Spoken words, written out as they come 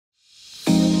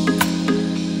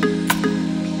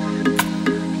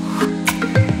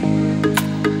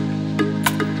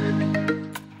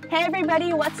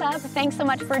everybody, what's up? Thanks so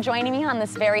much for joining me on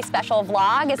this very special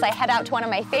vlog as I head out to one of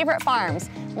my favorite farms,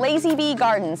 Lazy Bee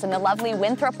Gardens in the lovely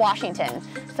Winthrop, Washington.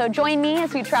 So join me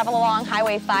as we travel along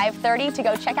Highway 530 to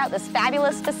go check out this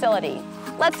fabulous facility.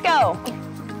 Let's go!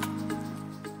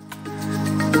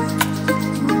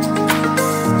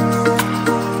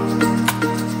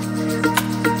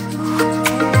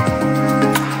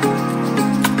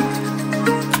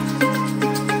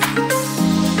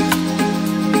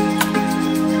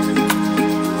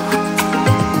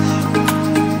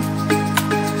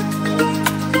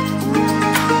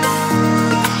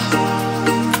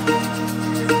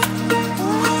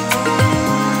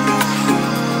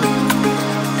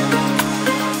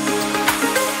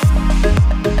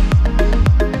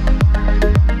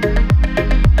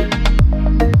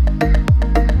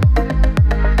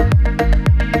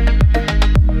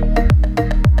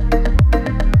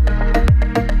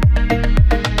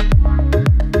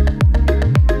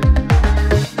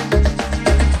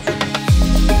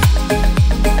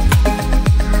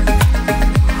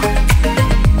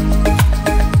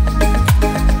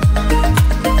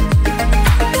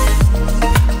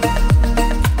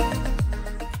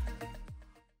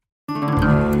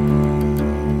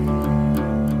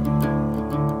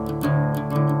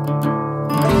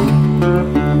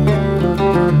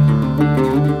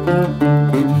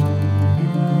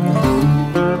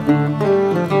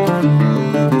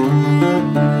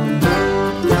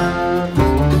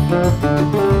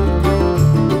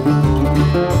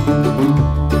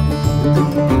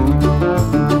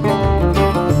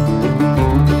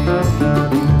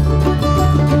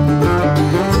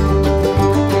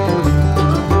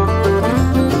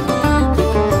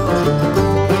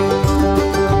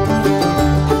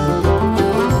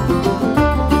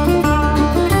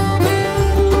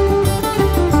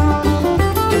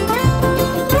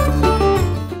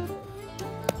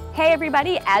 Hey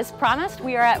everybody, as promised,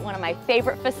 we are at one of my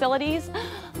favorite facilities,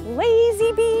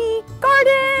 Lazy Bee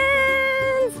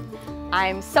Gardens!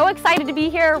 I'm so excited to be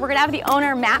here. We're gonna have the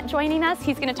owner, Matt, joining us.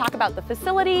 He's gonna talk about the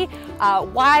facility,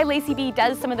 why Lazy Bee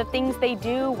does some of the things they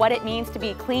do, what it means to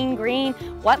be clean green,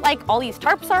 what like all these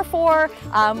tarps are for.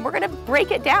 We're gonna break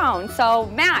it down. So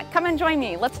Matt, come and join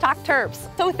me. Let's talk terps.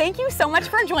 So thank you so much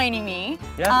for joining me.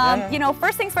 You know,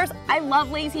 first things first, I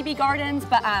love Lazy Bee Gardens,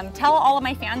 but tell all of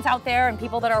my fans out there and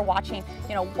people that are watching,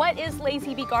 you know, what is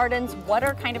Lazy Bee Gardens? What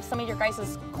are kind of some of your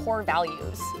guys' core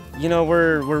values? You know,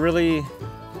 we're really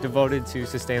devoted to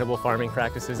sustainable farming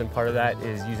practices, and part of that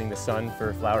is using the sun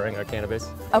for flowering our cannabis.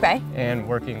 Okay. And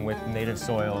working with native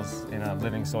soils in a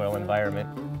living soil environment.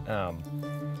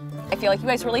 I feel like you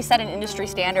guys really set an industry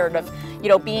standard of, you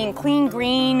know, being clean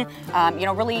green, you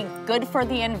know, really good for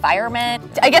the environment.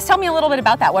 I guess tell me a little bit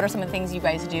about that. What are some of the things you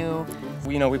guys do?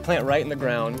 You know, we plant right in the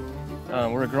ground.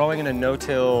 We're growing in a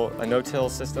no-till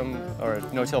system, or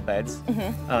no-till beds,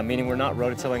 meaning we're not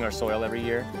rototilling our soil every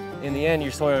year. In the end,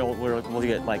 your soil will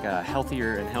get like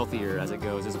healthier and healthier as it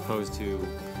goes, as opposed to...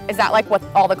 Is that like what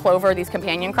all the clover, these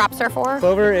companion crops are for?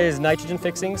 Clover is nitrogen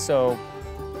fixing, so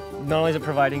not only is it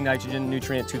providing nitrogen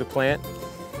nutrient to the plant,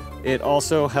 it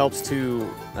also helps to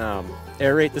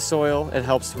aerate the soil. It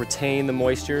helps retain the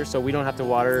moisture, so we don't have to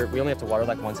water. We only have to water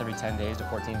like once every 10 days to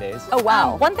 14 days. Oh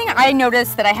wow. One thing I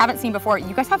noticed that I haven't seen before,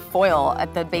 you guys have foil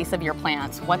at the base of your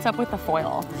plants. What's up with the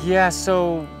foil? Yeah,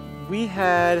 so we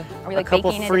had a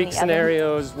couple freak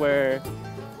scenarios where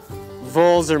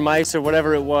voles or mice or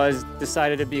whatever it was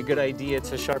decided it'd be a good idea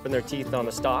to sharpen their teeth on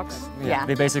the stalks. Yeah.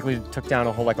 They basically took down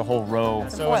a whole row.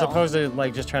 So as opposed to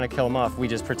like just trying to kill them off, we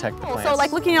just protect the plants. So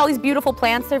like looking at all these beautiful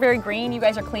plants, they're very green. You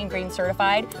guys are clean green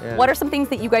certified. Yeah. What are some things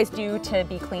that you guys do to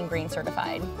be clean green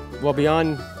certified? Well,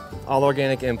 beyond all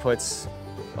organic inputs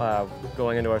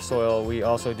going into our soil, we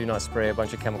also do not spray a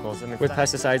bunch of chemicals. I mean, with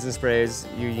pesticides and sprays,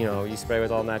 you spray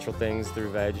with all natural things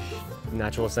through veg,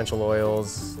 natural essential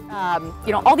oils.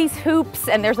 You know, all these hoops,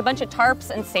 and there's a bunch of tarps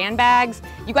and sandbags.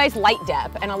 You guys light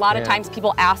dep, and a lot of times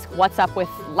people ask what's up with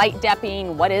light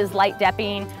depping, what is light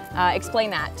depping?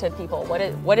 Explain that to people. What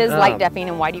is light depping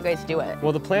and why do you guys do it?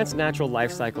 Well, the plant's natural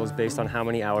life cycle is based on how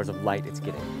many hours of light it's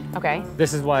getting. Okay.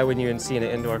 This is why when you see an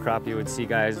indoor crop, you would see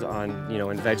guys on,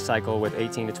 in veg cycle with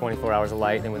 18 to 24 hours of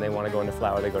light, and when they want to go into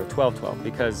flower, they go to 12-12.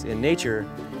 Because in nature,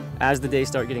 as the days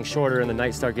start getting shorter and the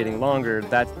nights start getting longer,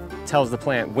 that tells the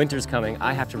plant winter's coming,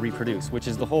 I have to reproduce, which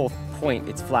is the whole point.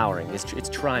 It's flowering. It's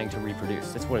trying to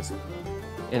reproduce. That's what its,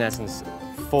 in essence,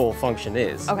 full function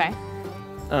is. Okay.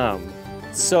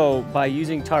 So by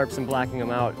using tarps and blacking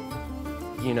them out,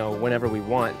 whenever we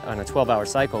want on a 12-hour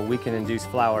cycle, we can induce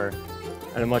flower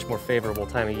at a much more favorable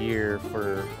time of year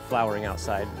for flowering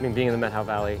outside. I mean, being in the Methow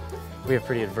Valley, we have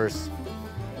pretty adverse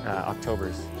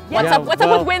Octobers. What's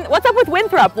up with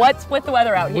Winthrop? What's with the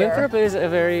weather out here? Winthrop is a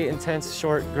very intense,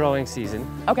 short growing season.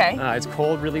 Okay. It's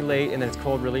cold really late, and then it's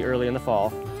cold really early in the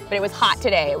fall. But it was hot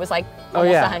today. It was like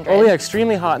almost 100. Oh yeah,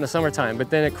 extremely hot in the summertime, but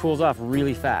then it cools off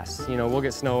really fast. You know, we'll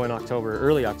get snow in October,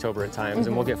 early October at times,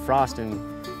 and we'll get frost in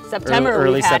September.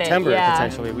 early September yeah.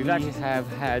 potentially. We have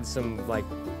had some like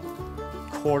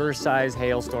quarter-size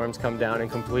hailstorms come down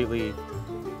and completely,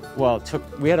 well,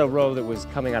 we had a row that was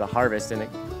coming out of harvest, and it,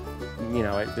 you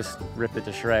know, it just ripped it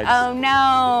to shreds. Oh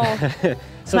no.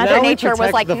 So Mother Nature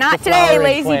was like, not today,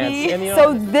 lazy bee. And, you know,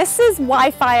 so this is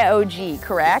Wi-Fi OG,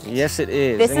 correct? Yes, it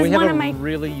is. This and is we have one of my a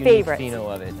really unique favorites.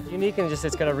 pheno of it. Unique and just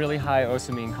it's got a really high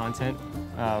osamine content,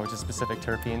 which is specific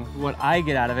terpene. What I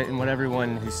get out of it and what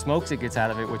everyone who smokes it gets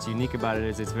out of it, what's unique about it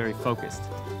is it's very focused.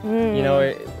 You know,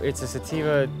 it's a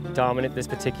sativa dominant. This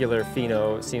particular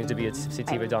pheno seems to be a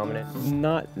sativa dominant.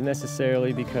 Not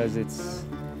necessarily because it's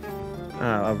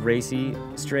a racy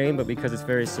strain, but because it's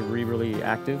very cerebrally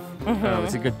active.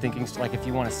 It's a good thinking, like if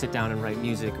you want to sit down and write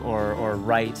music or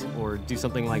write or do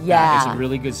something like that, it's a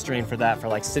really good strain for that, for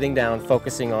like sitting down,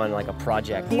 focusing on like a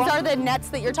project. These are the nets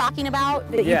that you're talking about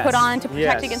that you put on to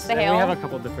protect against the hail? We have a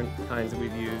couple different kinds that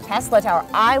we've used. Tesla Tower.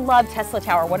 I love Tesla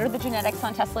Tower. What are the genetics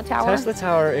on Tesla Tower? Tesla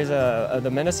Tower is the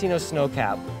Mendocino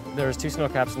snowcap. There's 2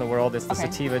 snowcaps in the world. It's the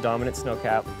sativa dominant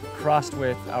snowcap crossed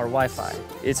with our Wi-Fi.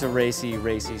 It's a racy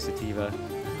sativa.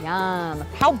 Yum.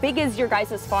 How big is your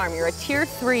guys' farm? You're a tier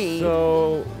 3.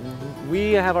 So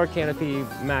we have our canopy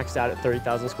maxed out at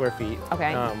 30,000 square feet.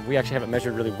 Okay. We actually have it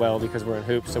measured really well because we're in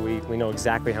hoops, so we know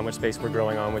exactly how much space we're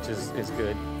growing on, which is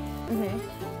good.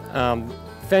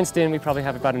 Fenced in, we probably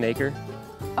have about an acre.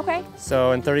 Okay.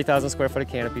 So in 30,000 square foot of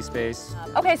canopy space.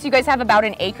 Okay, so you guys have about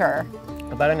an acre.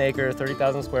 About an acre,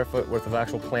 30,000 square foot worth of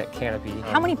actual plant canopy.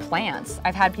 How many plants?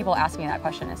 I've had people ask me that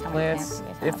question, is how many plants do you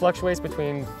guys have? It fluctuates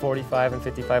between 4,500 and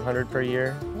 5,500 per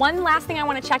year. One last thing I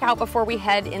want to check out before we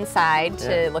head inside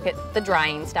to look at the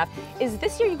drying stuff is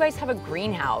this year you guys have a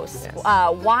greenhouse. Yes.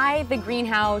 Why the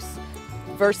greenhouse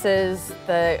versus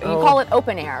the, you call it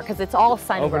open air, because it's all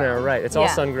sun-grown. Open air, right. It's all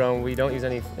sun-grown. We don't use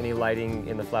any lighting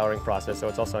in the flowering process, so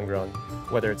it's all sun-grown,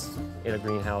 whether it's in a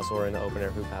greenhouse or in the open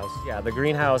air hoop house. Yeah, the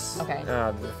greenhouse,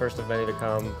 the first of many to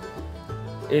come,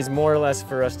 is more or less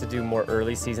for us to do more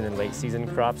early season and late season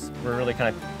crops. We're really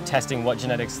kind of testing what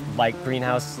genetics like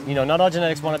greenhouse. You know, not all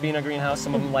genetics want to be in a greenhouse.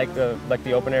 Some of them like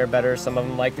the open air better. Some of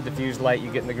them like the diffused light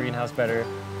you get in the greenhouse better.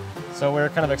 So we're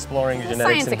kind of exploring the genetics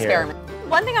Science in experiment. here.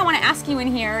 One thing I want to ask you in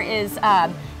here is,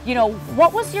 you know,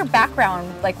 what was your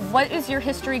background? Like, what is your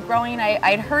history growing?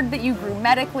 I'd heard that you grew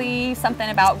medically, something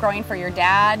about growing for your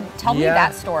dad. Tell me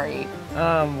that story.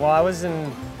 Well, I was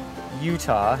in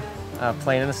Utah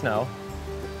playing in the snow,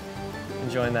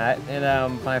 enjoying that,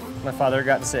 and my father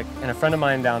got sick, and a friend of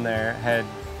mine down there had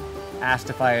asked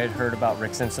if I had heard about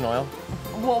Rick Simpson oil.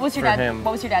 What was your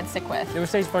dad sick with? It was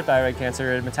stage 4 thyroid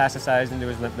cancer. It had metastasized into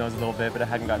his lymph nodes a little bit, but it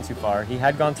hadn't gotten too far. He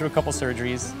had gone through a couple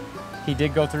surgeries. He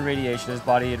did go through radiation. His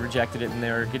body had rejected it, and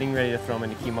they were getting ready to throw him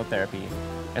into chemotherapy.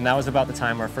 And that was about the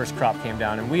time our first crop came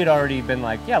down. And we had already been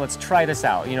like, yeah, let's try this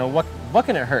out. You know, what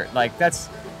can it hurt? Like, that's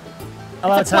a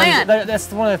lot of times.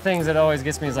 That's one of the things that always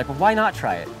gets me is like, well, why not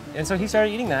try it? And so he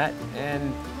started eating that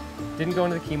and didn't go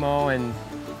into the chemo. And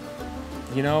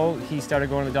you know, he started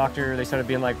going to the doctor. They started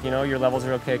being like, you know, your levels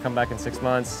are okay, come back in 6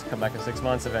 months, come back in 6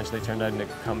 months. Eventually turned out to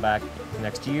come back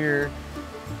next year.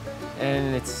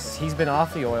 And he's been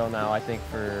off the oil now, I think,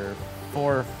 for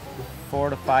four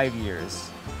to 5 years.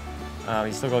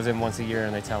 He still goes in once a year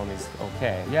and they tell him he's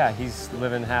okay. Yeah, he's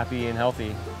living happy and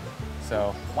healthy.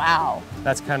 So wow,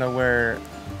 that's kind of where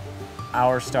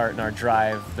our start and our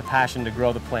drive, the passion to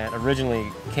grow the plant originally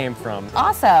came from.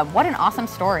 Awesome, what an awesome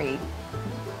story.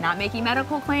 Not making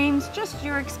medical claims, just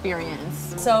your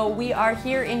experience. So we are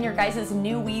here in your guys'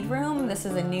 new weed room. This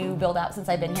is a new build out since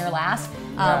I've been here last.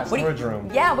 Storage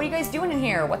room. Yeah, what are you guys doing in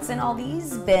here? What's in all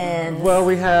these bins? Well,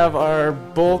 we have our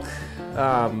bulk,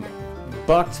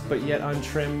 bucked but yet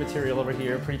untrimmed material over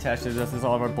here, pre-tested. This is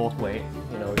all of our bulk weight.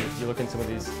 You know, if you look in some of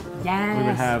these, we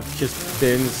would have just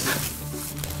bins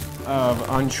of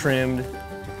untrimmed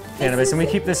cannabis, and we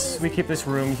keep this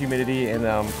room humidity and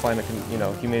climate,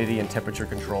 humidity and temperature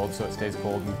controlled, so it stays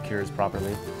cold and cures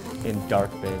properly in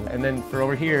dark bin. And then for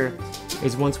over here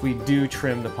is once we do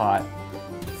trim the pot,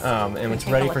 and it's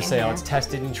ready for sale. It's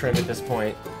tested and trimmed at this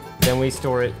point. Then we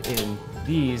store it in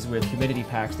these with humidity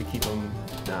packs to keep them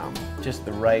just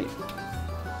the right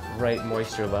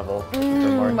moisture level for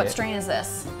market. What strain is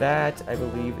this? That, I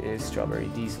believe, is strawberry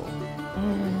diesel.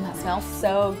 That smells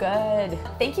so good.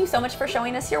 Thank you so much for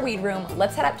showing us your weed room.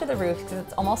 Let's head up to the roof because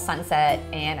it's almost sunset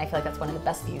and I feel like that's one of the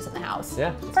best views in the house.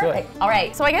 Yeah, let's perfect. do it. All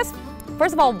right, so I guess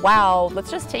First of all, wow,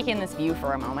 let's just take in this view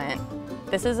for a moment.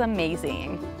 This is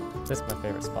amazing. This is my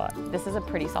favorite spot. This is a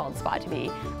pretty solid spot to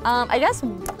be. I guess,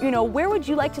 you know, where would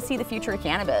you like to see the future of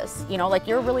cannabis? You know, like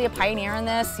you're really a pioneer in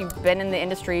this. You've been in the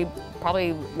industry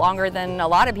probably longer than a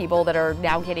lot of people that are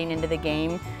now getting into the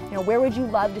game. You know, where would you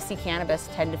love to see cannabis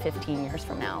 10 to 15 years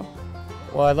from now?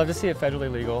 Well, I'd love to see it federally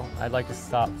legal. I'd like to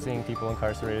stop seeing people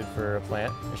incarcerated for a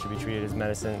plant. It should be treated as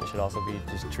medicine. It should also be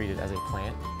just treated as a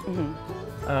plant.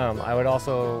 I would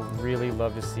also really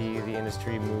love to see the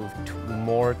industry move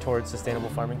more towards sustainable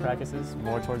farming practices,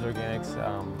 more towards organics,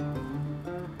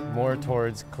 more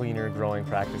towards cleaner growing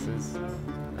practices,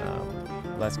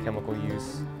 less chemical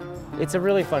use. It's a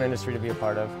really fun industry to be a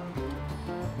part of.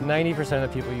 90% of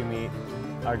the people you meet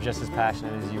are just as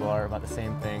passionate as you are about the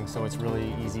same thing, so it's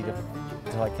really easy to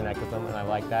like connect with them, and I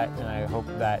like that, and I hope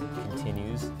that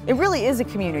continues. It really is a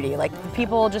community. Like, the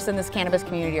people just in this cannabis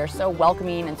community are so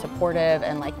welcoming and supportive,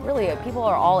 and like really people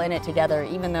are all in it together,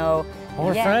 even though well,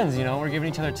 we're friends, you know, we're giving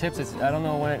each other tips. I don't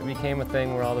know when it became a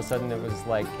thing where all of a sudden it was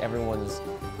like everyone's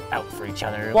out for each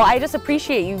other. Well, I just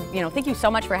appreciate you, thank you so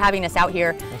much for having us out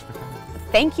here. Thanks for coming.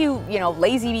 Thank you,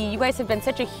 Lazy Bee. You guys have been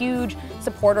such a huge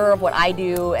supporter of what I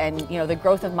do and, the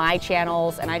growth of my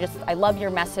channels. And I love your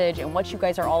message and what you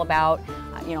guys are all about.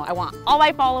 I want all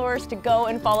my followers to go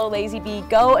and follow Lazy Bee,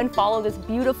 go and follow this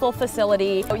beautiful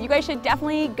facility. So you guys should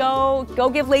definitely go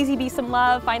give Lazy Bee some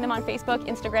love. Find them on Facebook,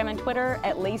 Instagram, and Twitter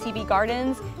at Lazy Bee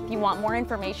Gardens. If you want more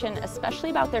information, especially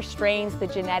about their strains, the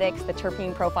genetics, the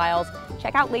terpene profiles,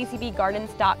 check out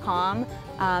lazybeegardens.com.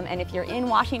 And if you're in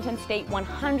Washington State,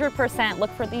 100% look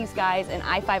for these guys in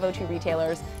I-502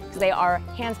 retailers, because they are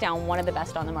hands down one of the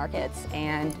best on the markets.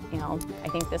 And I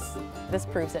think this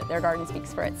proves it. Their garden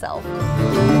speaks for itself.